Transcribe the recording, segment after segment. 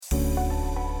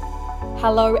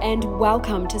Hello and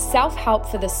welcome to Self-Help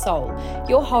for the Soul,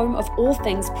 your home of all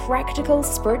things practical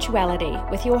spirituality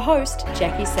with your host,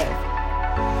 Jackie Siv.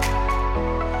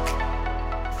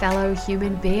 Fellow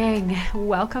human being,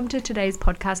 welcome to today's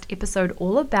podcast episode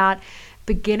all about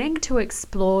beginning to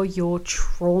explore your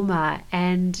trauma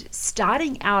and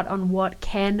starting out on what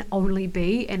can only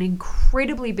be an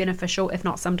incredibly beneficial, if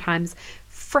not sometimes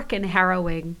frickin'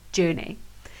 harrowing journey.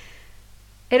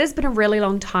 It has been a really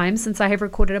long time since I have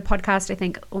recorded a podcast, I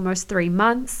think almost 3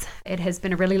 months. It has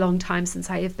been a really long time since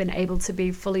I have been able to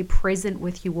be fully present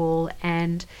with you all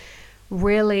and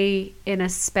really in a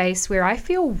space where I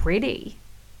feel ready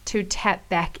to tap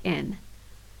back in.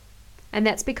 And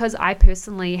that's because I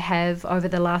personally have, over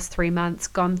the last 3 months,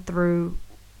 gone through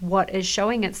what is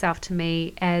showing itself to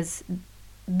me as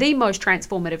the most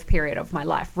transformative period of my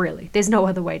life, really. There's no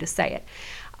other way to say it.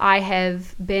 I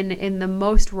have been in the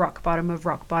most rock bottom of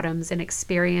rock bottoms and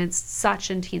experienced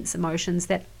such intense emotions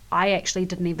that I actually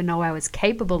didn't even know I was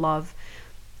capable of,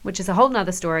 which is a whole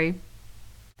nother story.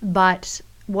 But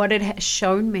what it has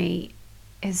shown me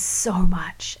is so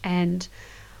much. And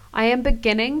I am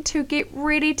beginning to get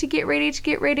ready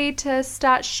to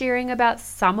start sharing about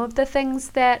some of the things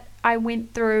that I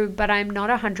went through, but I'm not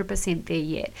 100% there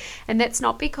yet. And that's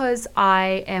not because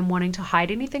I am wanting to hide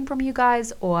anything from you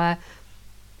guys or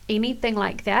anything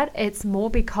like that. It's more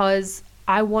because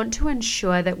I want to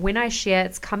ensure that when I share,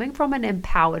 it's coming from an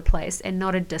empowered place and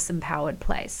not a disempowered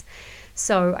place.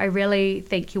 So I really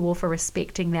thank you all for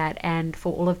respecting that and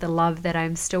for all of the love that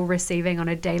I'm still receiving on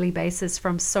a daily basis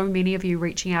from so many of you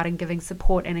reaching out and giving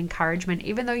support and encouragement,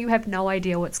 even though you have no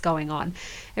idea what's going on.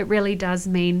 It really does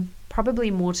mean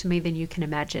probably more to me than you can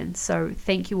imagine. So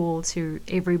thank you all to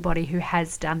everybody who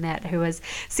has done that, who has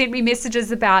sent me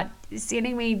messages about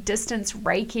sending me distance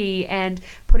Reiki and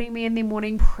putting me in their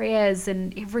morning prayers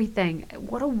and everything.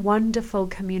 What a wonderful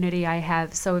community I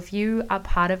have. So if you are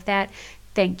part of that,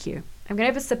 thank you. I'm going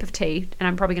to have a sip of tea, and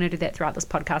I'm probably going to do that throughout this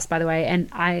podcast, by the way. And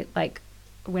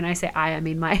when I say I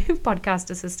mean my podcast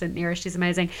assistant, Nira. She's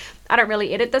amazing. I don't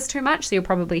really edit this too much, so you'll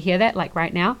probably hear that like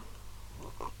right now.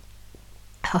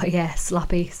 Oh yeah,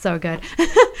 sloppy, so good.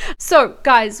 So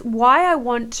guys, why I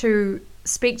want to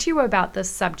speak to you about this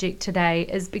subject today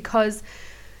is because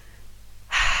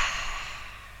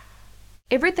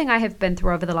everything I have been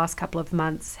through over the last couple of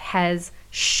months has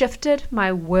shifted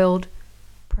my world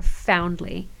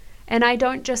profoundly. And I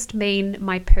don't just mean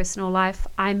my personal life,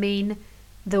 I mean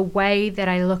the way that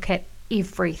I look at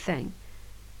everything,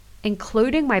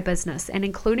 including my business and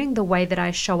including the way that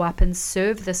I show up and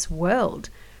serve this world.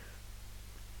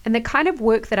 And the kind of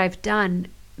work that I've done,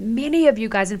 many of you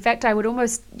guys, in fact, I would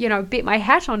almost, bet my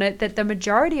hat on it that the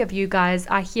majority of you guys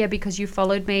are here because you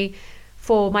followed me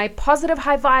for my positive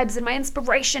high vibes and my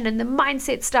inspiration and the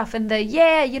mindset stuff and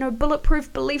the,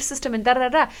 bulletproof belief system and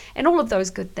and all of those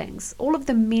good things, all of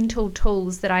the mental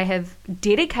tools that I have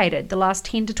dedicated the last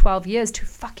 10 to 12 years to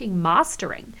fucking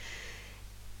mastering.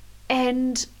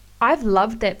 And I've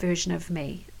loved that version of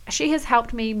me. She has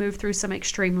helped me move through some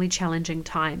extremely challenging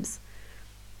times.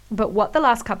 But what the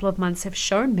last couple of months have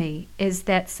shown me is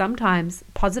that sometimes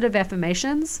positive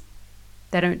affirmations,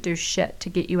 they don't do shit to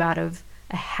get you out of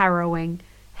a harrowing,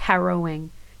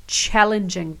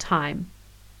 challenging time.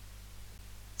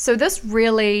 So this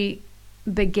really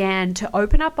began to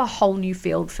open up a whole new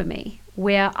field for me,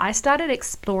 where I started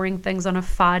exploring things on a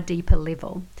far deeper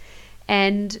level.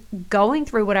 And going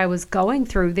through what I was going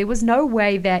through, there was no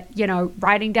way that,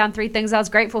 writing down 3 things I was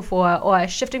grateful for or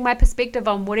shifting my perspective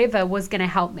on whatever was going to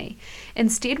help me.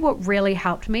 Instead, what really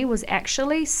helped me was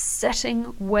actually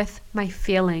sitting with my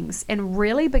feelings and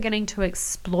really beginning to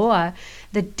explore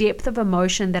the depth of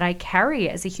emotion that I carry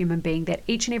as a human being, that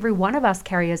each and every one of us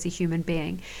carry as a human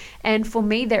being. And for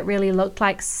me, that really looked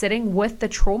like sitting with the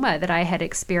trauma that I had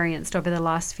experienced over the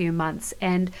last few months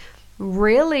and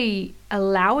really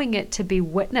allowing it to be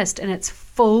witnessed in its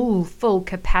full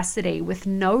capacity with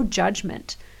no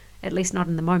judgment, at least not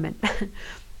in the moment.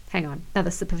 Hang on, another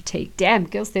sip of tea. Damn,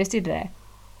 girl's thirsty today.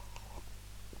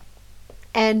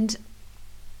 And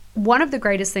one of the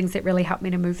greatest things that really helped me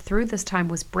to move through this time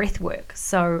was breath work.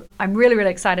 So I'm really,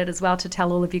 really excited as well to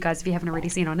tell all of you guys, if you haven't already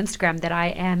seen on Instagram, that I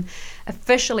am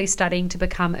officially studying to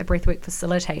become a breathwork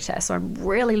facilitator. So I'm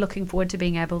really looking forward to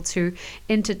being able to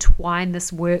intertwine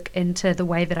this work into the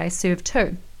way that I serve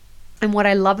too. And what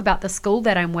I love about the school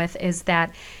that I'm with is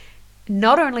that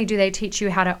not only do they teach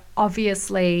you how to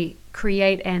obviously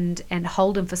create and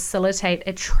hold and facilitate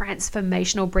a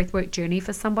transformational breathwork journey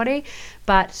for somebody,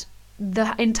 but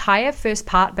the entire first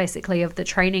part basically of the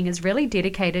training is really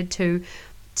dedicated to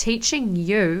teaching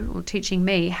you or teaching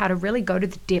me how to really go to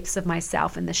the depths of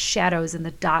myself and the shadows and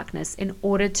the darkness in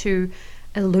order to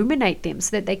illuminate them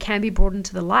so that they can be brought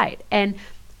into the light. And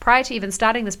prior to even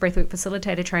starting this breathwork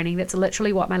facilitator training, that's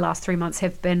literally what my last 3 months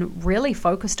have been really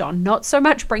focused on. Not so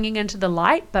much bringing into the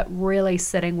light, but really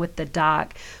sitting with the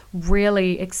dark,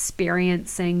 really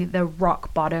experiencing the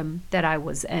rock bottom that I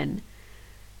was in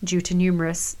due to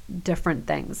numerous different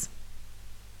things.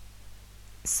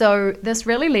 So this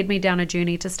really led me down a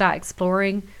journey to start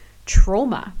exploring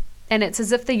trauma. And it's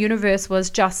as if the universe was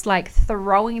just like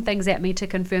throwing things at me to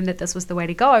confirm that this was the way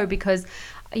to go, because,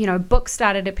 books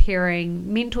started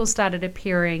appearing, mentors started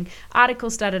appearing,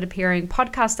 articles started appearing,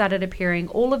 podcasts started appearing,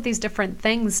 all of these different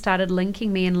things started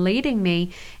linking me and leading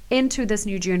me into this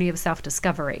new journey of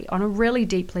self-discovery on a really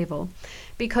deep level.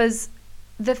 Because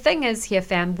the thing is here,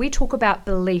 fam, we talk about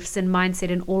beliefs and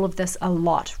mindset and all of this a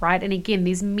lot, right? And again,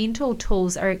 these mental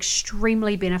tools are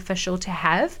extremely beneficial to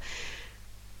have,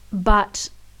 but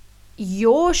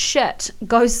your shit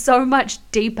goes so much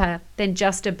deeper than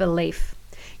just a belief.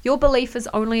 Your belief is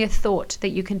only a thought that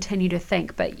you continue to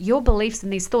think, but your beliefs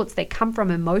and these thoughts, they come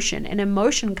from emotion, and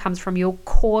emotion comes from your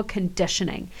core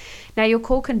conditioning. Now, your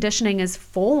core conditioning is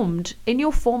formed in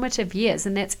your formative years,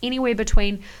 and that's anywhere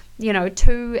between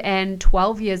 2 and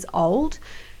 12 years old.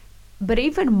 But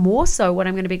even more so, what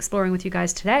I'm going to be exploring with you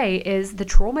guys today is the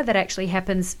trauma that actually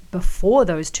happens before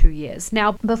those 2 years.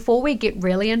 Now, before we get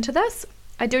really into this,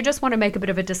 I do just want to make a bit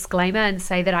of a disclaimer and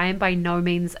say that I am by no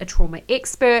means a trauma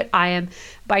expert. I am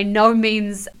by no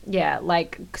means,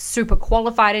 super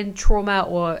qualified in trauma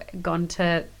or gone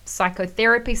to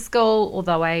psychotherapy school,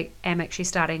 although I am actually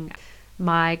starting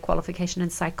my qualification in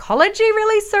psychology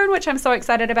really soon, which I'm so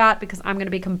excited about, because I'm going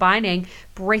to be combining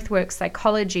breathwork,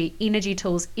 psychology, energy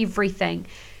tools, everything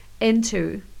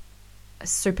into a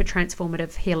super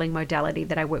transformative healing modality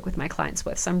that I work with my clients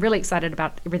with. So I'm really excited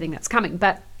about everything that's coming.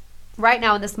 But right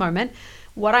now in this moment,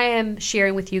 what I am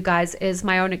sharing with you guys is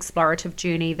my own explorative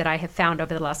journey that I have found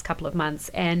over the last couple of months,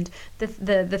 and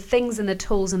the things and the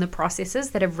tools and the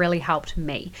processes that have really helped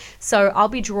me. So I'll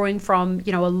be drawing from,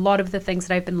 a lot of the things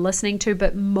that I've been listening to,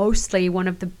 but mostly one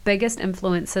of the biggest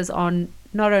influences on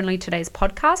not only today's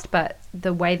podcast, but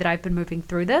the way that I've been moving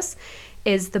through this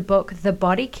is the book, The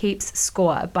Body Keeps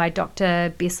Score by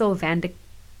Dr. Bessel van der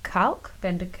Kolk.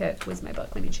 Where's my book?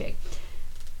 Let me check.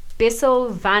 Bessel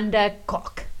van der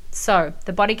Kolk. So,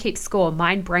 The Body Keeps Score,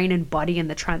 Mind, Brain, and Body in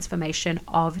the Transformation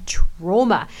of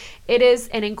Trauma. It is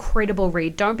an incredible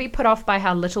read. Don't be put off by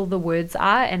how little the words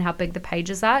are and how big the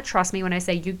pages are. Trust me when I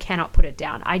say you cannot put it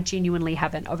down. I genuinely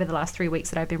haven't over the last 3 weeks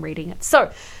that I've been reading it.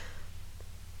 So,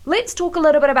 let's talk a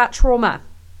little bit about trauma.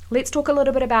 Let's talk a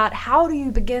little bit about how do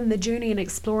you begin the journey in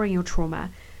exploring your trauma.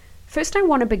 First, I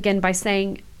want to begin by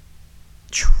saying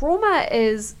trauma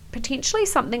is potentially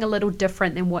something a little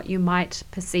different than what you might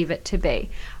perceive it to be.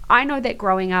 I know that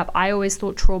growing up, I always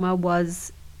thought trauma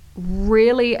was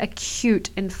really acute,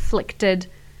 inflicted,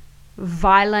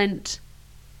 violent,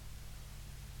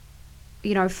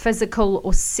 physical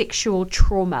or sexual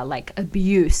trauma, like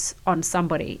abuse on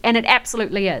somebody. And it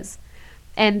absolutely is.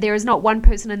 And there is not one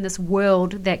person in this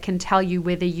world that can tell you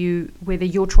whether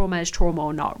your trauma is trauma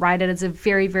or not, right? It is a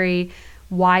very, very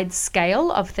wide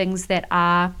scale of things that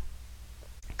are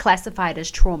classified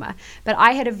as trauma. But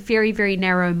I had a very, very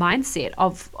narrow mindset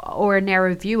or a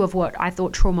narrow view of what I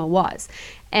thought trauma was.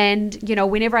 And,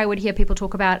 whenever I would hear people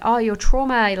talk about, oh, your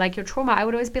trauma, I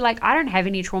would always be like, I don't have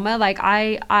any trauma. Like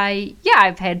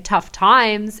I've had tough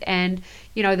times. And,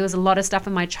 there was a lot of stuff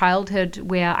in my childhood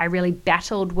where I really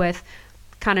battled with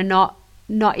kind of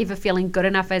not ever feeling good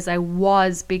enough as I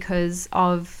was because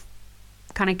of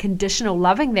kind of conditional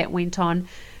loving that went on.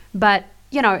 But,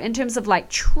 in terms of like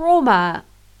trauma,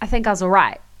 I think I was all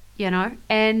right,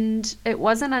 and it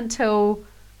wasn't until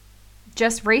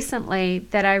just recently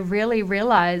that I really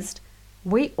realized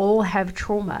we all have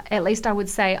trauma. At least I would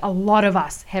say a lot of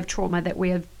us have trauma that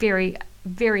we are very,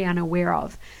 very unaware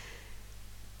of.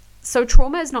 So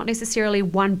trauma is not necessarily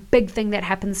one big thing that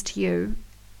happens to you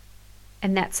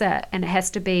and that's it. And it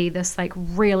has to be this like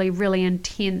really, really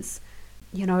intense,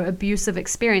 abusive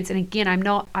experience. And again,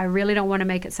 I really don't want to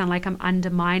make it sound like I'm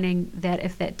undermining that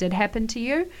if that did happen to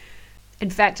you. In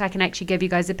fact, I can actually give you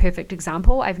guys a perfect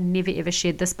example. I've never ever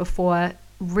shared this before,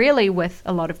 really, with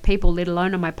a lot of people, let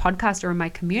alone on my podcast or in my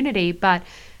community,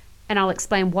 and I'll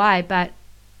explain why. But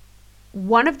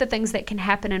one of the things that can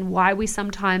happen and why we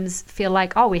sometimes feel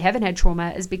like, oh, we haven't had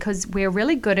trauma is because we're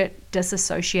really good at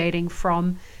disassociating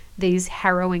from these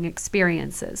harrowing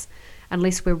experiences,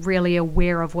 unless we're really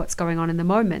aware of what's going on in the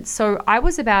moment. So I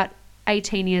was about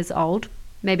 18 years old,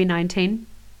 maybe 19,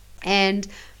 and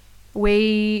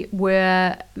me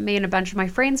and a bunch of my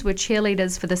friends were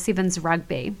cheerleaders for the Sevens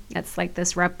rugby. It's like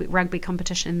this rugby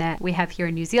competition that we have here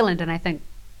in New Zealand, and I think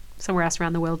somewhere else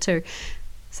around the world too.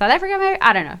 South Africa, maybe?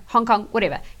 I don't know. Hong Kong,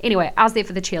 whatever. Anyway, I was there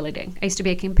for the cheerleading. I used to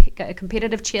be a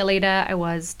competitive cheerleader. I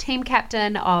was team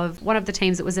captain of one of the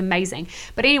teams. It was amazing.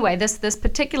 But anyway, this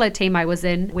particular team I was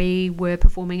in, we were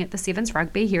performing at the Sevens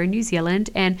rugby here in New Zealand,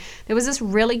 and there was this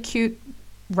really cute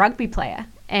rugby player,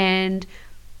 and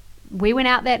we went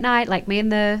out that night, like me and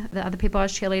the other people I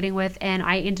was cheerleading with, and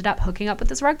I ended up hooking up with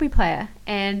this rugby player.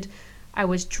 And I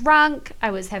was drunk.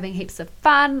 I was having heaps of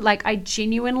fun. Like, I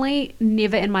genuinely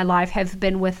never in my life have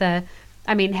been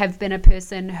a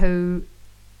person who,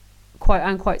 quote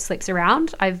unquote, sleeps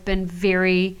around. I've been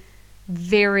very,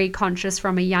 very conscious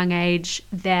from a young age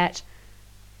that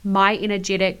my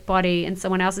energetic body and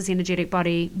someone else's energetic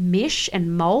body mesh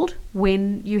and mold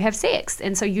when you have sex.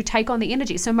 And so you take on the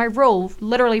energy. So my rule,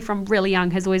 literally from really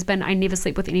young, has always been I never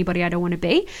sleep with anybody I don't want to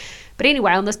be. But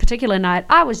anyway, on this particular night,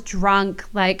 I was drunk,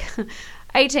 like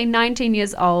 18, 19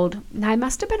 years old. No, I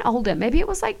must have been older. Maybe it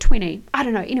was like 20. I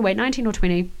don't know. Anyway, 19 or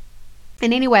 20.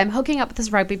 And anyway, I'm hooking up with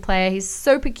this rugby player. He's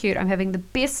super cute. I'm having the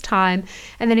best time.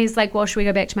 And then he's like, well, should we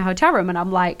go back to my hotel room? And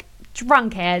I'm like,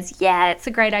 drunk as, yeah, it's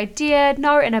a great idea.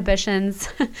 No inhibitions,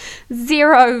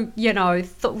 zero,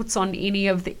 thoughts on any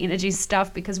of the energy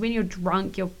stuff, because when you're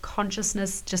drunk, your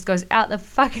consciousness just goes out the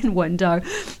fucking window.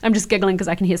 I'm just giggling because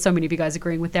I can hear so many of you guys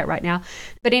agreeing with that right now.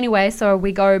 But anyway, so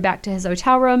we go back to his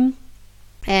hotel room,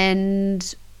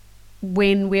 and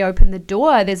when we open the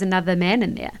door, there's another man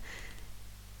in there.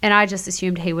 And I just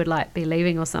assumed he would like be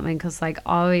leaving or something, because like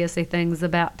obviously things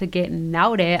about to get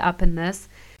nailed at up in this.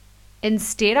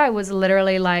 Instead, I was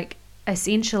literally like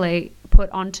essentially put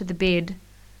onto the bed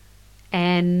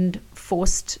and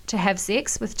forced to have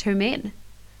sex with two men.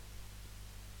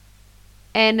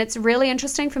 And it's really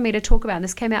interesting for me to talk about. And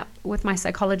this came out with my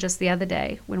psychologist the other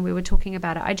day when we were talking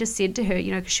about it. I just said to her,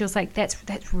 because she was like,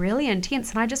 that's really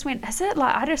intense. And I just went, is it?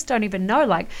 Like, I just don't even know.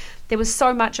 Like, there was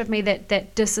so much of me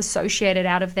that disassociated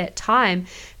out of that time,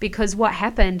 because what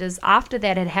happened is after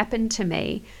that had happened to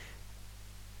me,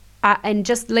 and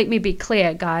just let me be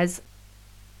clear, guys,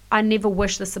 I never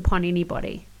wish this upon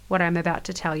anybody, what I'm about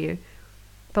to tell you.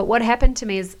 But what happened to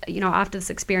me is, after this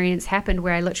experience happened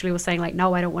where I literally was saying like,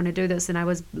 no, I don't want to do this. And I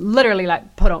was literally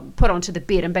like put onto the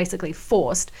bed and basically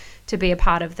forced to be a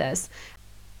part of this.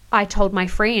 I told my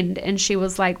friend, and she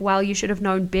was like, well, you should have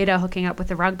known better hooking up with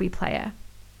a rugby player.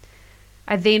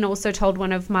 I then also told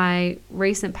one of my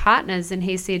recent partners, and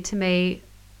he said to me,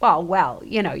 well,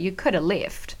 you could have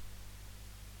left.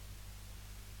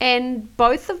 And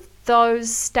both of those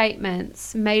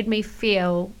statements made me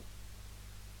feel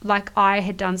like I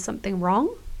had done something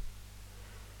wrong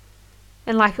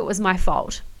and like it was my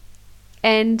fault.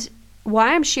 And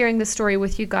why I'm sharing this story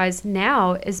with you guys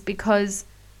now is because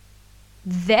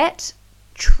that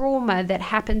trauma that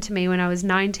happened to me when I was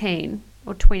 19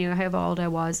 or 20 or however old I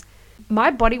was, my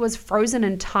body was frozen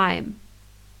in time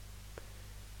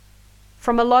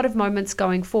from a lot of moments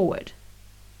going forward.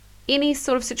 Any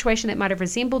sort of situation that might have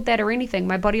resembled that or anything,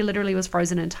 my body literally was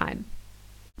frozen in time.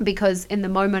 Because in the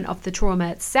moment of the trauma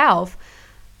itself,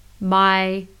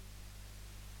 my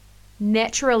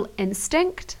natural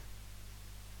instinct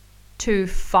to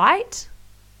fight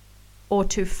or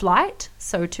to flight,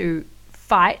 so to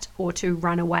fight or to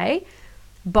run away,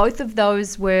 both of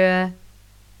those were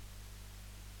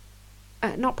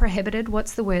not prohibited,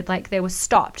 what's the word? Like, they were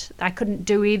stopped. I couldn't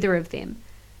do either of them.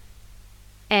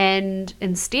 And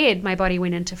instead, my body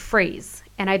went into freeze.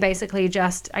 And I basically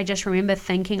just remember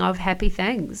thinking of happy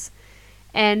things.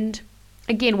 And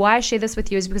again, why I share this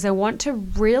with you is because I want to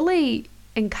really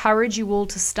encourage you all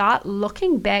to start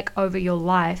looking back over your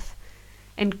life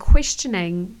and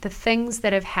questioning the things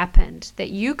that have happened that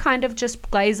you kind of just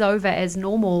glaze over as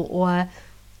normal or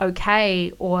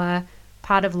okay or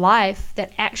part of life,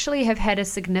 that actually have had a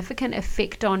significant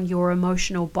effect on your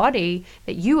emotional body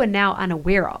that you are now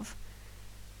unaware of.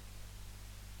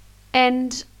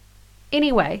 And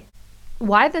anyway,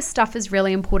 why this stuff is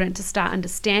really important to start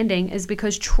understanding is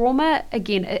because trauma,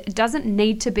 again, it doesn't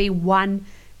need to be one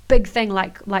big thing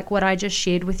like what I just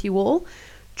shared with you all.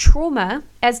 Trauma,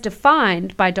 as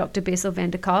defined by Dr. Bessel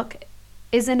van der Kolk,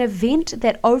 is an event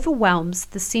that overwhelms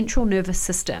the central nervous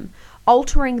system,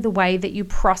 altering the way that you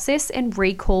process and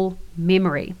recall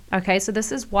memory. Okay, so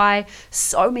this is why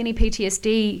so many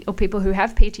PTSD or people who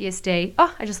have PTSD,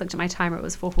 I just looked at my timer, it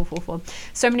was 4444.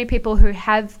 So many people who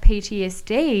have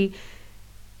PTSD,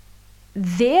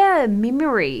 their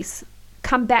memories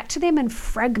come back to them in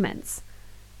fragments,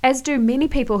 as do many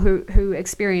people who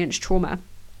experience trauma.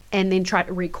 and then try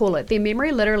to recall it. Their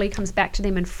memory literally comes back to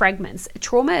them in fragments.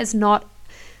 Trauma is not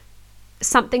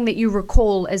something that you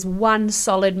recall as one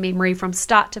solid memory from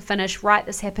start to finish, right?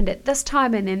 This happened at this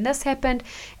time and then this happened.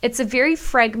 It's a very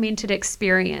fragmented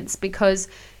experience because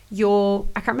I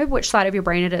can't remember which side of your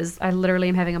brain it is. I literally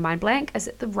am having a mind blank. Is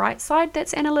it the right side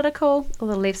that's analytical or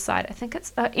the left side? I think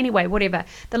it's, anyway, whatever.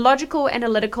 The logical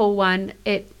analytical one,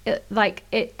 okay,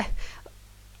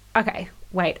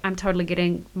 wait, I'm totally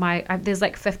getting there's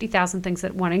like 50,000 things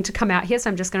that wanting to come out here. So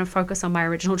I'm just going to focus on my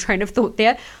original train of thought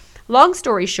there. Long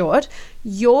story short,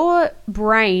 your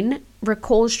brain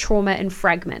recalls trauma in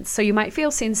fragments. So you might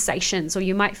feel sensations, or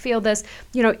you might feel this,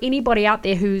 anybody out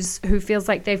there who feels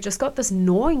like they've just got this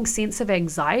gnawing sense of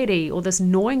anxiety or this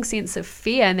gnawing sense of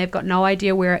fear and they've got no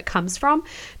idea where it comes from,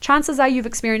 chances are you've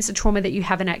experienced a trauma that you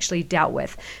haven't actually dealt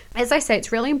with. As I say,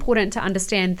 it's really important to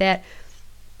understand that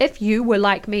if you were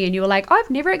like me and you were like,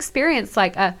 I've never experienced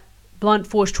like a blunt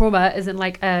force trauma, isn't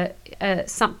like a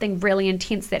something really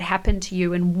intense that happened to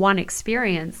you in one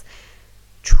experience.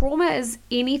 Trauma is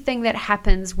anything that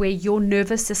happens where your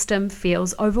nervous system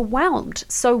feels overwhelmed.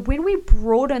 So when we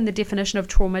broaden the definition of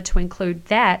trauma to include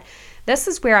that, this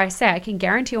is where I say I can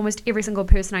guarantee almost every single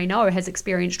person I know has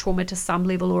experienced trauma to some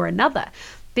level or another.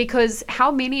 Because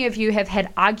how many of you have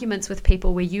had arguments with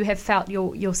people where you have felt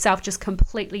yourself just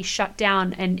completely shut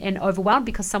down and overwhelmed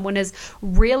because someone is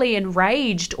really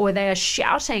enraged or they are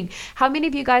shouting? How many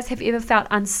of you guys have ever felt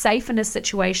unsafe in a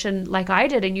situation like I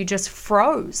did and you just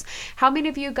froze? How many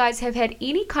of you guys have had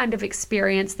any kind of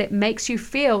experience that makes you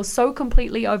feel so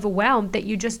completely overwhelmed that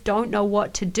you just don't know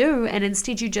what to do and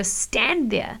instead you just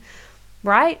stand there,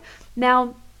 right?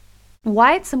 Now,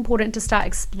 why it's important to start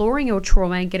exploring your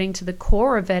trauma and getting to the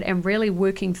core of it and really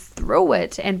working through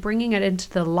it and bringing it into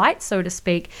the light, so to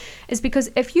speak, is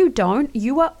because if you don't,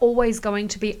 you are always going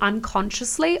to be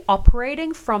unconsciously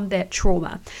operating from that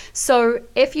trauma. So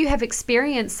if you have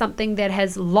experienced something that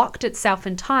has locked itself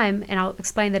in time, and I'll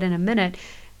explain that in a minute,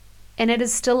 and it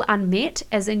is still unmet,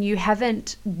 as in you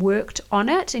haven't worked on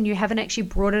it and you haven't actually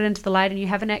brought it into the light and you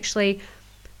haven't actually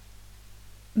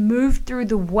move through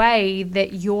the way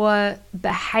that your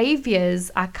behaviors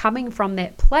are coming from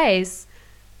that place,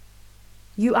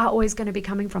 you are always going to be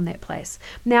coming from that place.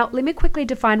 Now, let me quickly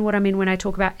define what I mean when I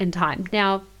talk about in time.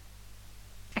 Now,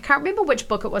 I can't remember which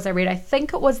book it was I read. I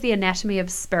think it was The Anatomy of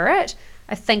Spirit.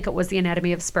 Where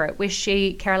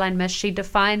Caroline Myss, she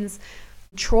defines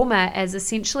trauma as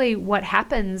essentially what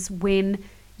happens when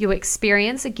you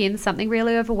experience, again, something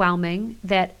really overwhelming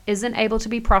that isn't able to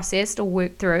be processed or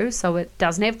worked through, so it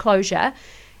doesn't have closure,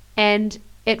 and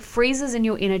it freezes in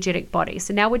your energetic body.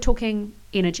 So now we're talking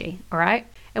energy, all right?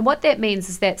 And what that means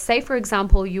is that, say, for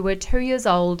example, you were 2 years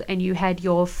old and you had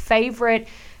your favorite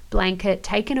blanket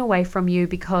taken away from you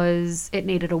because it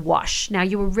needed a wash. Now,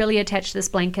 you were really attached to this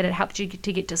blanket. It helped you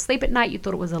to get to sleep at night. You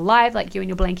thought it was alive, like you and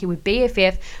your blanket were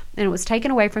BFF, and it was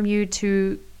taken away from you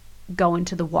to go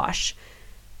into the wash.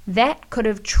 That could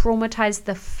have traumatized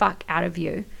the fuck out of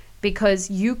you because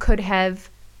you could have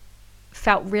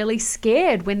felt really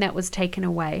scared when that was taken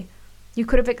away. You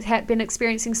could have been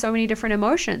experiencing so many different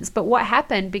emotions. But what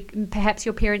happened? Perhaps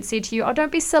your parents said to you, oh,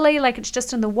 don't be silly, like it's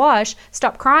just in the wash,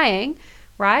 stop crying,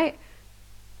 right?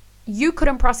 You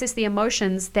couldn't process the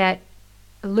emotions that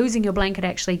losing your blanket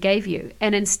actually gave you.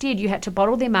 And instead you had to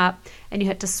bottle them up and you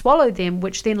had to swallow them,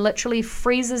 which then literally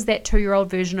freezes that 2-year-old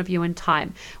version of you in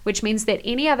time, which means that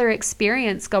any other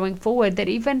experience going forward that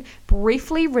even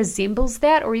briefly resembles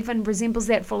that, or even resembles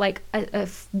that for like a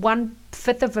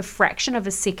 1/5 of a fraction of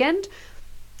a second,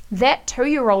 that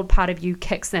 2-year-old part of you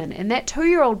kicks in. And that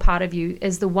 2-year-old part of you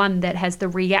is the one that has the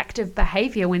reactive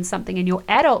behavior when something in your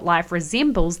adult life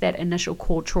resembles that initial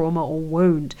core trauma or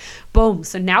wound. Boom.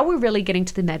 So now we're really getting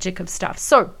to the magic of stuff.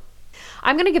 So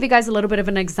I'm going to give you guys a little bit of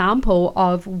an example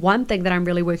of one thing that I'm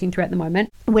really working through at the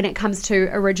moment when it comes to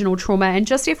original trauma. And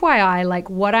just FYI,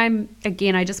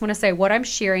 I just want to say what I'm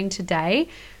sharing today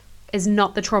is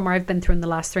not the trauma I've been through in the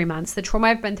last 3 months. The trauma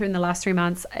I've been through in the last 3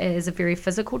 months is a very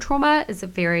physical trauma, is a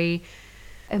very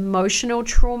emotional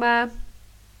trauma.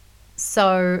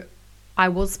 So I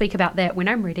will speak about that when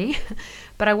I'm ready.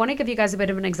 But I want to give you guys a bit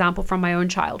of an example from my own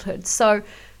childhood. So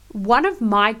one of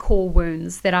my core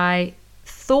wounds that I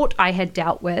thought I had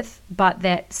dealt with, but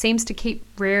that seems to keep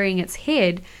rearing its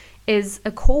head, is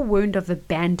a core wound of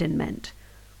abandonment.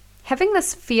 Having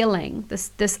this feeling,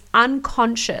 this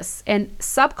unconscious, and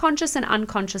subconscious and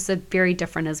unconscious are very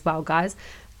different as well, guys.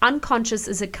 Unconscious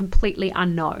is a completely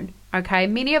unknown, okay?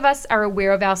 Many of us are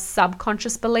aware of our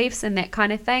subconscious beliefs and that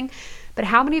kind of thing, but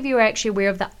how many of you are actually aware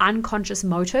of the unconscious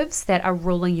motives that are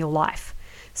ruling your life?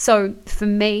 So for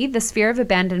me, this fear of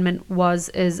abandonment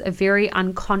is a very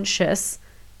unconscious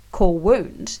core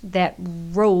wound that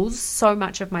rules so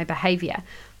much of my behavior.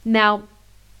 Now,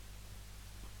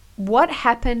 what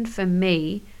happened for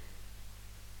me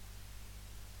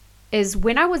is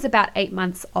when I was about 8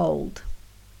 months old,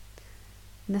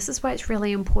 and this is why it's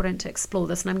really important to explore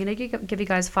this, and I'm going to give you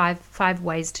guys five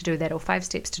ways to do that, or 5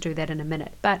 steps to do that in a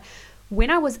minute. But when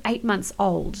I was 8 months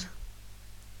old,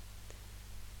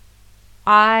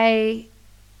 my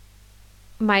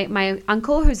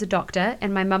uncle, who's a doctor,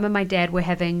 and my mum and my dad were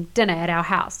having dinner at our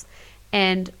house.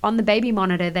 And on the baby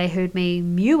monitor, they heard me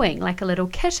mewing like a little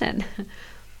kitten.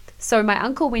 So my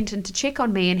uncle went in to check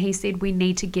on me, and he said, we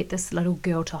need to get this little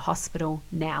girl to hospital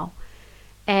now.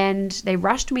 And they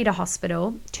rushed me to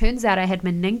hospital. Turns out I had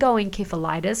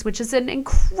meningoencephalitis, which is an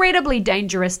incredibly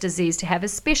dangerous disease to have,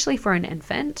 especially for an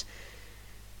infant.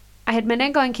 I had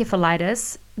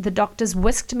meningoencephalitis. The doctors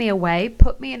whisked me away,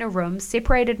 put me in a room,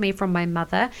 separated me from my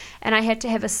mother, and I had to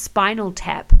have a spinal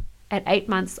tap at 8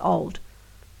 months old.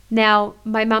 Now,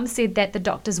 my mum said that the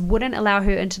doctors wouldn't allow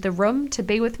her into the room to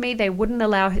be with me. They wouldn't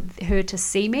allow her to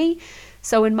see me.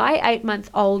 So in my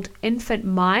 8-month-old infant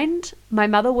mind, my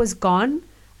mother was gone,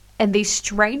 and these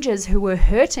strangers who were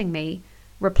hurting me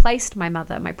replaced my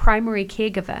mother, my primary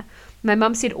caregiver. My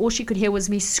mum said all she could hear was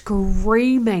me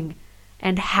screaming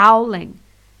and howling.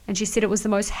 And she said it was the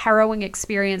most harrowing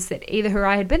experience that either her or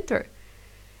I had been through.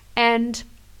 And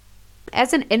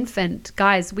as an infant,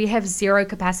 guys, we have zero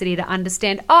capacity to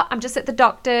understand, oh, I'm just at the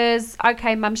doctor's.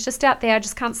 Okay, mum's just out there. I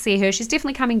just can't see her. She's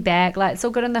definitely coming back. Like, it's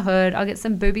all good in the hood. I'll get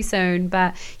some booby soon.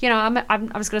 But, I'm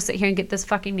just going to sit here and get this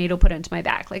fucking needle put into my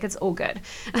back. Like, it's all good.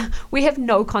 We have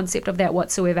no concept of that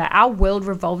whatsoever. Our world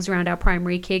revolves around our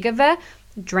primary caregiver,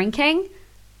 drinking,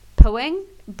 pooing,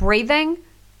 breathing,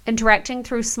 interacting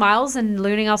through smiles and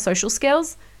learning our social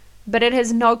skills. But it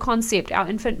has no concept. Our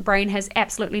infant brain has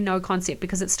absolutely no concept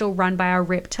because it's still run by our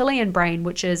reptilian brain,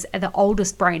 which is the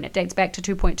oldest brain. It dates back to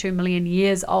 2.2 million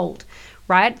years old,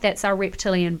 right? That's our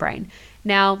reptilian brain.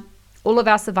 Now, all of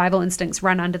our survival instincts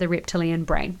run under the reptilian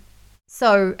brain.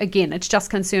 So again, it's just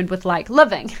concerned with like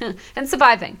living and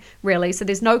surviving, really. So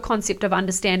there's no concept of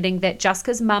understanding that just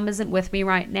because mum isn't with me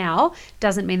right now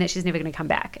doesn't mean that she's never going to come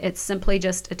back. It's simply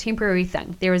just a temporary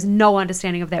thing. There is no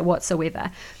understanding of that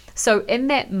whatsoever. So in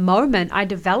that moment, I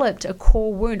developed a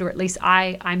core wound, or at least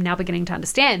I'm now beginning to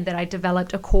understand that I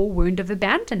developed a core wound of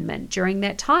abandonment during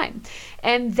that time.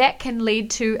 And that can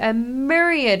lead to a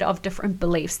myriad of different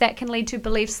beliefs. That can lead to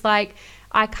beliefs like,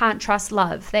 I can't trust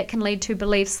love. That can lead to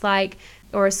beliefs like,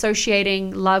 or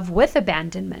associating love with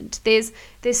abandonment. There's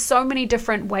so many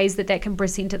different ways that can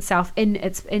present itself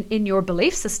in your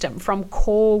belief system from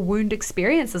core wound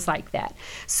experiences like that.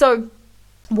 So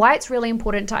why it's really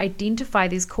important to identify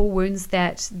these core wounds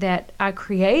that are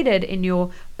created in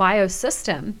your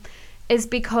biosystem is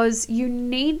because you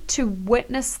need to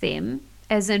witness them,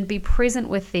 as in be present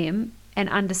with them and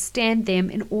understand them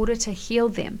in order to heal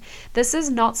them. This is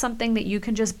not something that you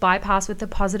can just bypass with a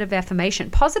positive affirmation.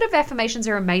 Positive affirmations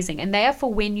are amazing, and they are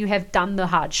for when you have done the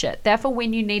hard shit. They're for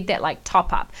when you need that like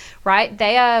top up, right?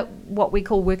 They are what we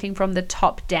call working from the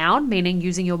top down, meaning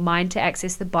using your mind to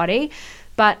access the body.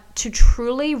 But to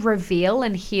truly reveal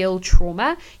and heal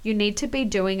trauma, you need to be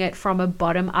doing it from a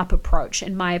bottom-up approach,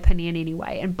 in my opinion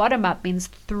anyway. And bottom-up means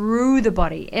through the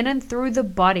body, in and through the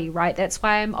body, right? That's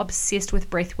why I'm obsessed with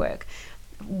breath work,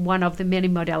 one of the many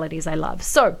modalities I love.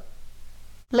 So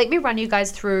let me run you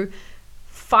guys through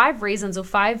 5 reasons or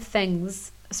 5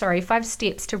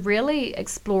 steps to really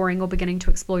exploring or beginning to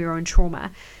explore your own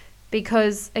trauma.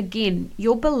 Because again,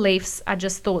 your beliefs are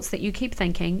just thoughts that you keep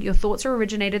thinking. Your thoughts are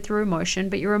originated through emotion,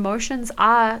 but your emotions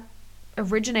are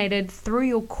originated through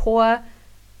your core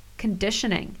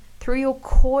conditioning, through your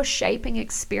core shaping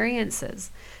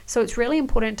experiences. So it's really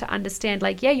important to understand,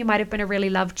 like, yeah, you might have been a really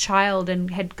loved child and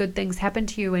had good things happen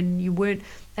to you and you weren't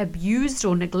abused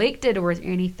or neglected or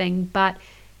anything, but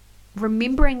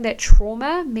remembering that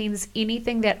trauma means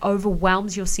anything that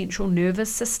overwhelms your central nervous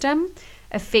system,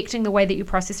 affecting the way that you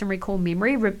process and recall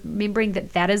memory, remembering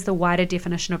that that is the wider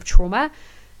definition of trauma.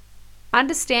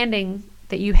 Understanding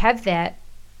that you have that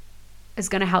is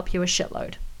going to help you a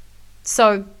shitload.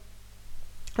 So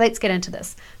let's get into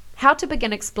this. How to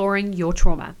begin exploring your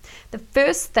trauma. The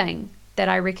first thing that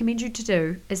I recommend you to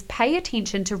do is pay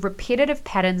attention to repetitive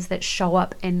patterns that show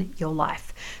up in your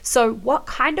life. So what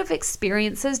kind of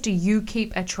experiences do you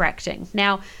keep attracting?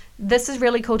 Now, this is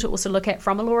really cool to also look at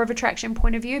from a law of attraction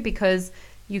point of view, because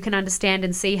you can understand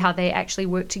and see how they actually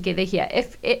work together here.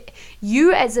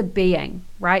 You as a being,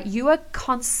 right, you are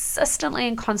consistently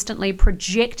and constantly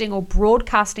projecting or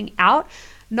broadcasting out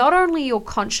not only your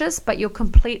conscious, but your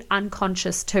complete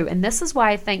unconscious too. And this is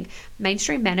why I think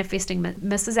mainstream manifesting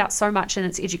misses out so much in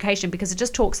its education, because it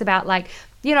just talks about like,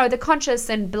 you know, the conscious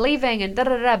and believing and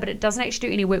but it doesn't actually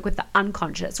do any work with the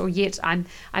unconscious. Or yet I'm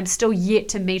still yet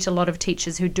to meet a lot of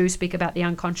teachers who do speak about the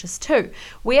unconscious too.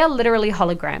 We are literally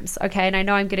holograms, okay? And I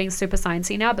know I'm getting super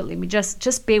sciencey now, but let me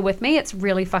just bear with me. It's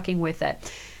really fucking worth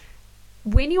it.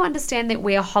 When you understand that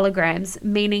we are holograms,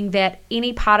 meaning that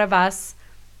any part of us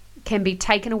can be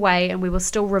taken away and we will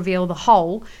still reveal the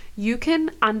whole, you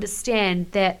can understand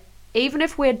that even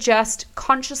if we're just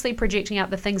consciously projecting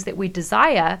out the things that we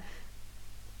desire,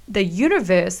 the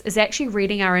universe is actually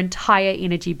reading our entire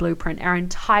energy blueprint, our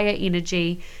entire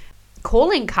energy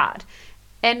calling card.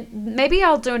 And maybe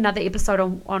I'll do another episode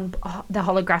on the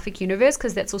holographic universe,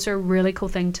 because that's also a really cool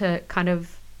thing to kind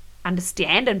of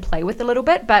understand and play with a little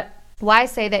bit. But why I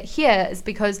say that here is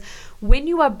because when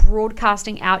you are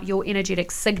broadcasting out your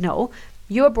energetic signal,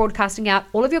 you are broadcasting out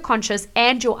all of your conscious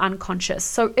and your unconscious.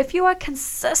 So if you are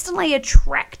consistently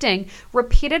attracting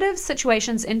repetitive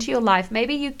situations into your life,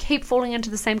 maybe you keep falling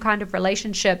into the same kind of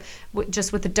relationship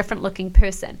just with a different looking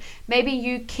person. Maybe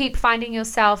you keep finding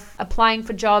yourself applying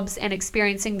for jobs and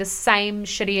experiencing the same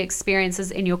shitty experiences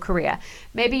in your career.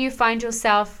 Maybe you find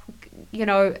yourself, you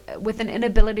know, with an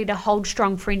inability to hold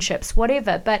strong friendships,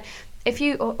 whatever. But if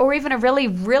you, or even a really,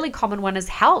 really common one is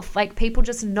health, like people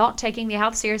just not taking their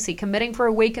health seriously, committing for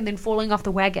a week and then falling off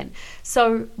the wagon.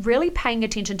 So really paying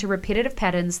attention to repetitive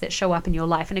patterns that show up in your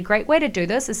life. And a great way to do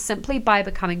this is simply by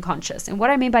becoming conscious. And what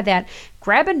I mean by that,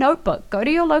 grab a notebook, go to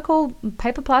your local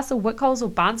Paper Plus or Wickles or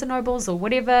Barnes & Nobles or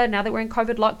whatever. Now that we're in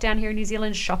COVID lockdown here in New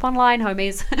Zealand, shop online,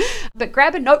 homies. But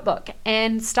grab a notebook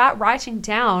and start writing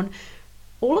down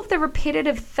all of the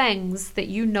repetitive things that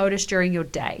you notice during your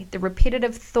day, the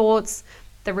repetitive thoughts,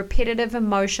 the repetitive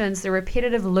emotions, the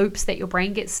repetitive loops that your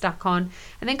brain gets stuck on,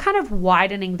 and then kind of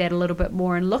widening that a little bit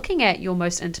more and looking at your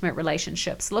most intimate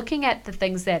relationships, looking at the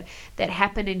things that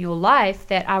happen in your life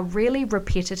that are really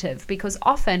repetitive. Because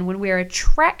often when we're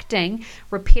attracting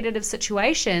repetitive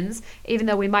situations, even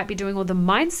though we might be doing all the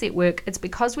mindset work, it's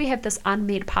because we have this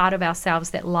unmet part of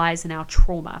ourselves that lies in our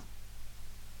trauma.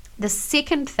 The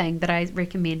second thing that I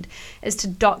recommend is to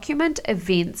document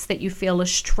events that you feel a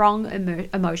strong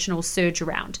emotional surge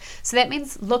around. So that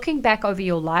means looking back over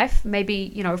your life,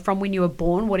 maybe, you know, from when you were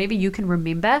born, whatever you can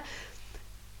remember,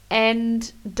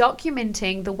 and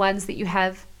documenting the ones that you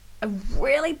have a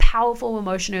really powerful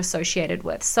emotion associated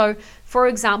with. So for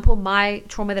example, my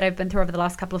trauma that I've been through over the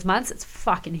last couple of months, it's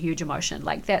fucking huge emotion.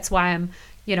 Like that's why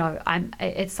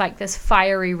it's like this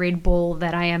fiery red ball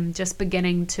that I am just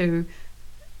beginning to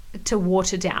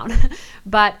water down.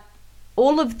 But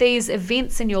all of these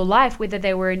events in your life, whether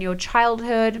they were in your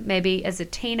childhood, maybe as a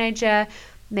teenager,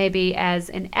 maybe as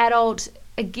an adult,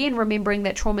 again, remembering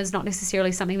that trauma is not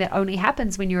necessarily something that only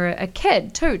happens when you're a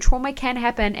kid too. Trauma can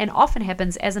happen and often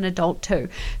happens as an adult too.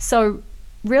 So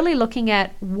really looking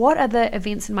at what are the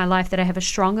events in my life that I have a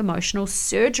strong emotional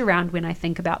surge around when I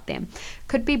think about them.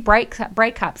 Could be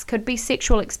breakups, could be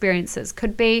sexual experiences,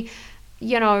 could be,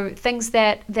 you know, things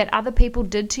that other people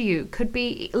did to you, could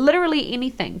be literally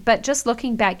anything. But just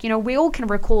looking back, you know, we all can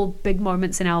recall big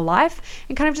moments in our life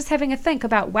and kind of just having a think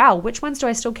about, wow, which ones do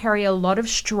I still carry a lot of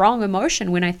strong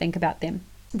emotion when I think about them?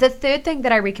 The third thing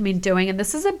that I recommend doing, and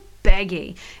this is a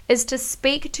biggie, is to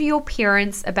speak to your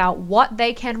parents about what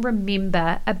they can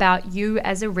remember about you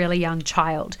as a really young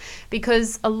child.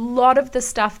 Because a lot of the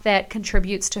stuff that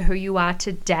contributes to who you are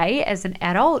today as an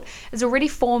adult is already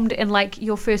formed in like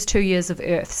your first 2 years of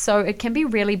Earth. So it can be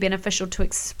really beneficial to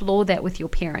explore that with your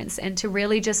parents and to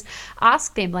really just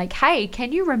ask them like, hey,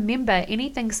 can you remember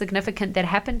anything significant that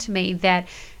happened to me that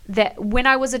when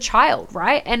I was a child,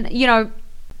 right? And you know,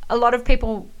 a lot of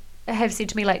people have said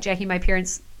to me like, Jackie, my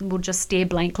parents will just stare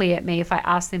blankly at me if I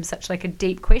ask them such like a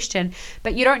deep question.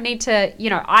 But you don't need to, you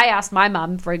know, I asked my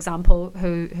mum, for example,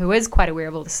 who is quite aware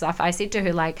of all this stuff. I said to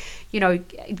her like, you know,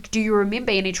 do you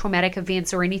remember any traumatic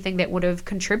events or anything that would have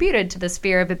contributed to this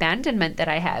fear of abandonment that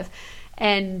I have?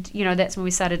 And, you know, that's when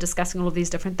we started discussing all of these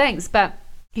different things. But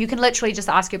you can literally just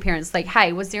ask your parents like,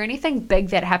 hey, was there anything big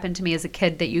that happened to me as a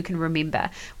kid that you can remember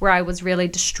where I was really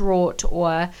distraught,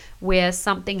 or where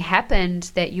something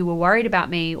happened that you were worried about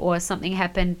me, or something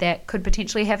happened that could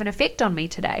potentially have an effect on me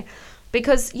today?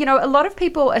 Because, a lot of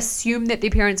people assume that their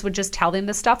parents would just tell them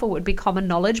this stuff or would be common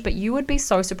knowledge, but you would be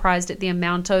so surprised at the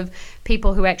amount of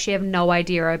people who actually have no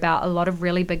idea about a lot of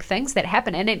really big things that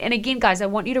happen. And again, guys, I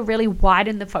want you to really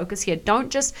widen the focus here. Don't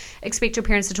just expect your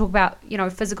parents to talk about,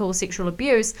 physical or sexual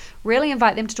abuse. Really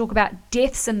invite them to talk about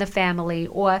deaths in the family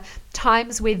or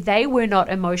times where they were not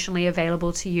emotionally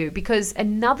available to you. Because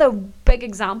another big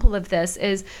example of this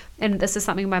is, and this is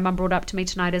something my mum brought up to me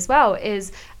tonight as well,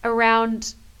 is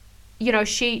around,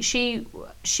 she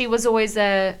was always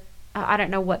I don't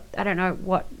know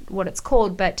what it's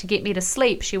called, but to get me to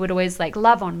sleep, she would always like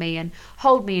love on me and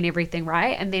hold me and everything,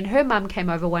 right? And then her mum came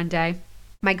over one day,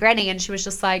 my granny, and she was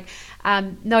just like,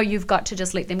 no, you've got to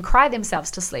just let them cry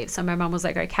themselves to sleep. So my mum was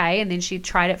like, okay. And then she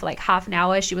tried it for like half an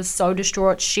hour. She was so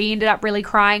distraught. She ended up really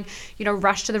crying,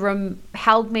 rushed to the room,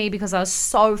 held me because I was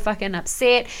so fucking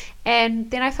upset.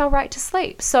 And then I fell right to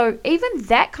sleep. So even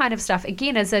that kind of stuff,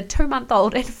 again, as a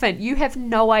 2-month-old infant, you have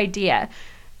no idea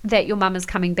that your mum is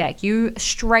coming back. You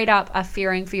straight up are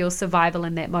fearing for your survival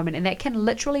in that moment, and that can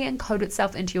literally encode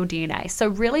itself into your DNA. So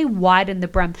really widen the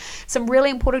brim. Some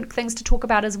really important things to talk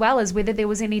about as well is whether there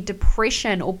was any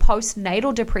depression or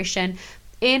postnatal depression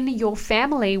in your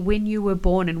family when you were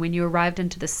born and when you arrived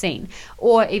into the scene,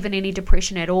 or even any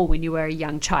depression at all when you were a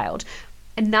young child.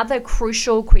 Another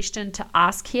crucial question to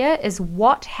ask here is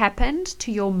what happened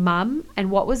to your mum and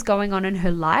what was going on in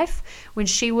her life when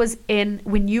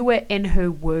you were in her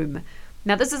womb.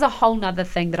 Now, this is a whole nother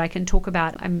thing that I can talk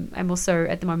about. I'm also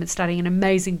at the moment studying an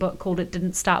amazing book called It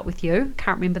Didn't Start With You.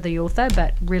 Can't remember the author,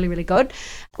 but really, really good.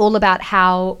 All about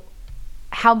how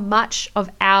much of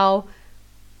our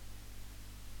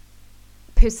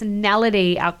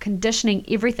personality, our conditioning,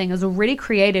 everything is already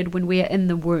created when we are in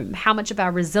the womb. How much of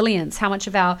our resilience, how much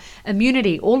of our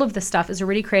immunity, all of the stuff is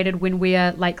already created when we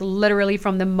are like literally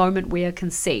from the moment we are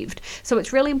conceived. So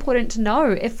it's really important to know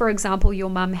if, for example,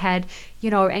 your mum had,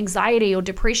 anxiety or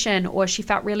depression, or she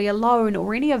felt really alone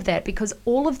or any of that, because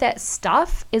all of that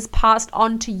stuff is passed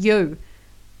on to you.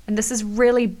 And this is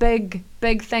really big,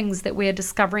 big things that we're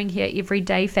discovering here every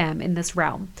day, fam, in this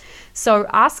realm. So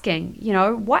asking,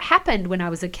 what happened when I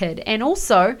was a kid? And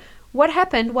also, what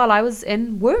happened while I was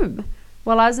in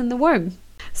the womb?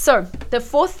 So the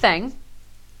fourth thing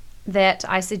that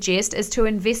I suggest is to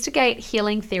investigate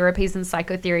healing therapies and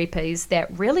psychotherapies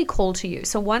that really call to you.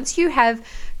 So once you have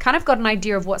kind of got an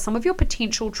idea of what some of your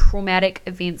potential traumatic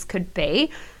events could be,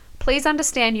 please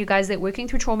understand, you guys, that working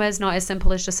through trauma is not as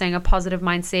simple as just saying a positive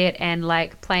mindset and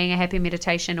like playing a happy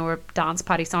meditation or a dance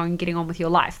party song and getting on with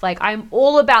your life. Like, I'm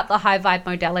all about the high vibe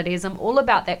modalities. I'm all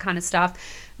about that kind of stuff.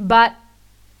 But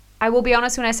I will be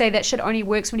honest when I say that shit only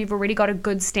works when you've already got a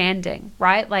good standing,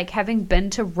 right? Like, having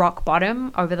been to rock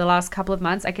bottom over the last couple of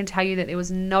months, I can tell you that there was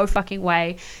no fucking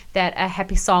way that a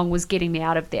happy song was getting me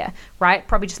out of there, right?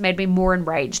 Probably just made me more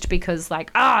enraged because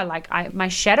my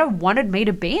shadow wanted me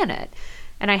to be in it.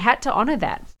 And I had to honor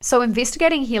that. So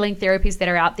investigating healing therapies that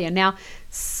are out there. Now,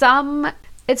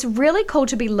 it's really cool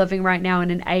to be living right now in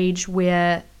an age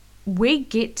where we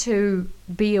get to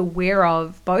be aware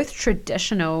of both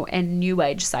traditional and new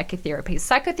age psychotherapies.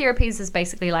 Psychotherapies is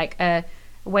basically like a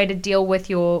way to deal with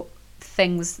your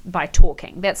things by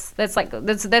talking. That's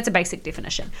a basic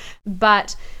definition.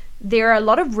 But there are a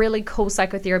lot of really cool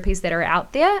psychotherapies that are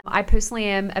out there. I personally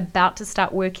am about to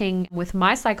start working with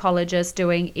my psychologist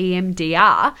doing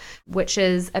EMDR, which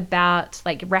is about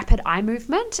like rapid eye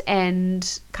movement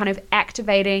and kind of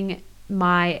activating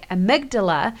my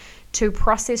amygdala to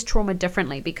process trauma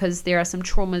differently, because there are some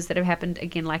traumas that have happened,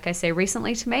 again, like I say,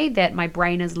 recently to me that my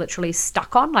brain is literally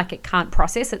stuck on, like it can't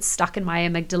process. It's stuck in my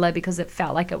amygdala because it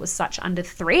felt like it was such under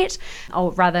threat,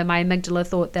 or rather my amygdala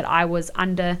thought that I was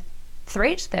under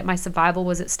threat, that my survival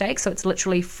was at stake. So it's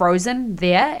literally frozen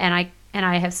there, and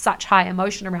I have such high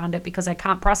emotion around it because I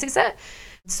can't process it.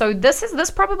 So this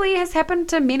probably has happened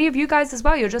to many of you guys as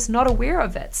well. You're just not aware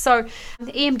of it. So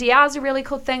the EMDR is a really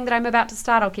cool thing that I'm about to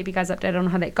start. I'll keep you guys updated on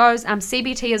how that goes.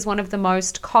 CBT is one of the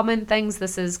most common things.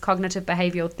 This is cognitive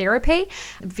behavioral therapy.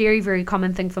 A very, very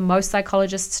common thing for most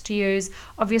psychologists to use.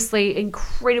 Obviously,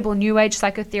 incredible new age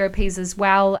psychotherapies as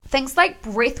well. Things like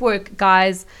breath work,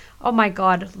 guys. Oh my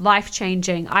God,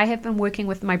 life-changing. I have been working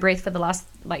with my breath for the last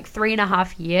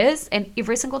 3.5 years, and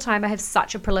every single time I have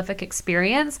such a prolific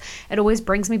experience, it always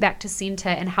brings me back to center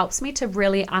and helps me to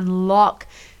really unlock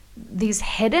these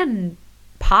hidden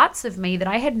parts of me that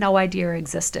I had no idea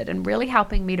existed, and really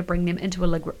helping me to bring them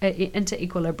into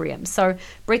equilibrium. So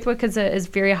breathwork is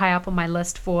very high up on my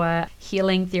list for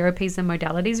healing therapies and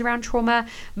modalities around trauma.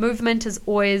 Movement is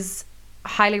always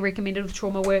highly recommended with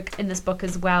trauma work. In this book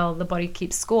as well, The Body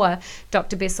Keeps Score,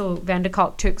 Dr. Bessel van der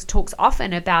Kolk talks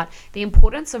often about the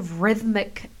importance of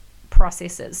rhythmic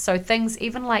processes. So things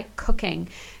even like cooking,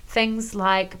 things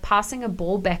like passing a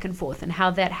ball back and forth, and how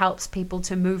that helps people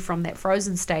to move from that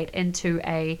frozen state into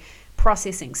a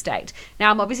processing state. Now,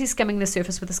 I'm obviously skimming the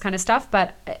surface with this kind of stuff,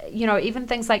 but even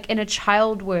things like inner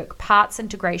child work, parts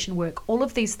integration work, all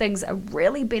of these things are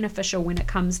really beneficial when it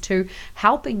comes to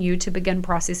helping you to begin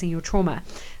processing your trauma.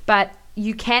 But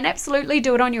you can absolutely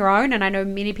do it on your own, and I know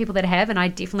many people that have, and I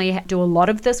definitely do a lot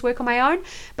of this work on my own,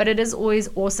 but it is always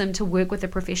awesome to work with a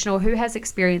professional who has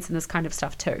experience in this kind of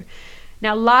stuff too.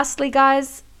 Now, lastly,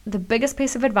 guys, the biggest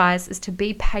piece of advice is to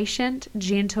be patient,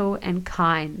 gentle, and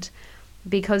kind,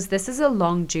 because this is a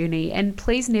long journey, and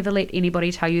please never let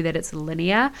anybody tell you that it's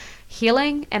linear.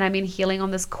 Healing, and I mean healing on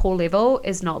this core level,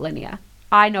 is not linear.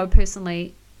 I know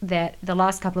personally that the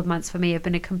last couple of months for me have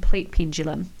been a complete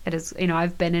pendulum. It is,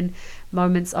 I've been in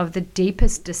moments of the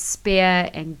deepest despair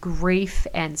and grief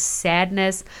and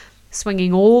sadness,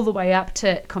 swinging all the way up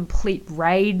to complete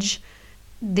rage,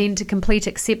 then to complete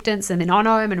acceptance, and then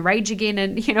and rage again,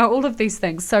 and all of these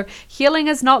things. So healing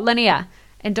is not linear.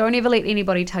 And don't ever let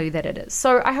anybody tell you that it is.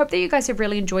 So I hope that you guys have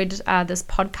really enjoyed this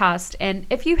podcast. And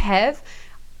if you have,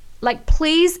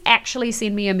 please actually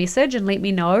send me a message and let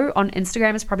me know. On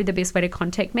Instagram is probably the best way to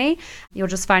contact me. You'll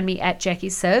just find me at Jackie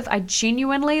Siv. I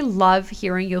genuinely love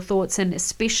hearing your thoughts, and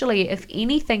especially if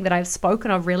anything that I've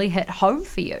spoken of really hit home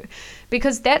for you,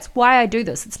 because that's why I do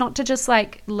this. It's not to just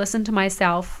listen to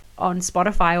myself on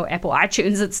Spotify or Apple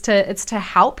iTunes. It's to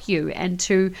help you, and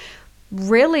to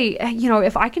really,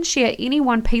 if I can share any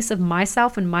one piece of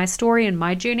myself and my story and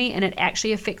my journey, and it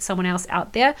actually affects someone else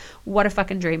out there, what a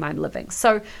fucking dream I'm living.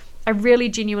 So I really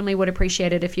genuinely would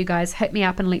appreciate it if you guys hit me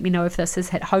up and let me know if this has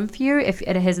hit home for you, if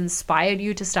it has inspired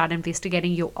you to start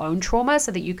investigating your own trauma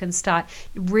so that you can start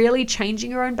really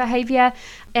changing your own behavior.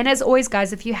 And as always,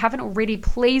 guys, if you haven't already,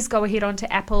 please go ahead onto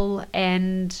Apple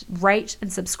and rate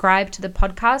and subscribe to the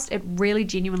podcast. It really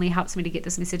genuinely helps me to get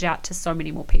this message out to so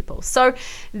many more people. So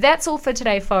that's all for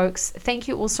today, folks. Thank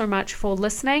you all so much for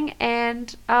listening,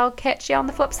 and I'll catch you on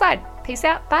the flip side. Peace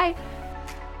out. Bye.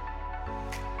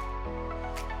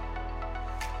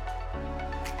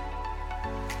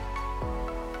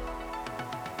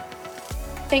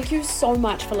 Thank you so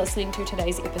much for listening to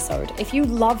today's episode. If you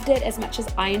loved it as much as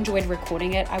I enjoyed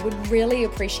recording it, I would really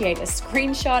appreciate a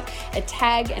screenshot, a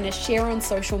tag, and a share on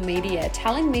social media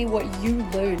telling me what you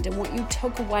learned and what you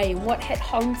took away and what hit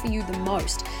home for you the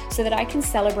most, so that I can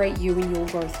celebrate you and your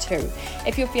growth too.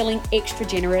 If you're feeling extra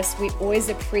generous, we always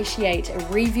appreciate a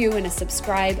review and a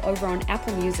subscribe over on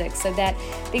Apple Music, so that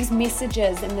these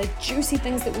messages and the juicy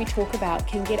things that we talk about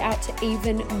can get out to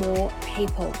even more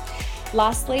people.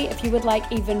 Lastly, if you would like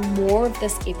even more of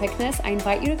this epicness, I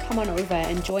invite you to come on over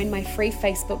and join my free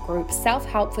Facebook group,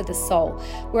 Self-Help for the Soul,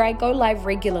 where I go live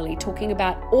regularly talking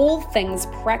about all things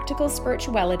practical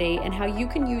spirituality and how you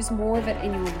can use more of it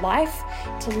in your life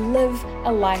to live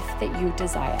a life that you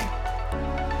desire.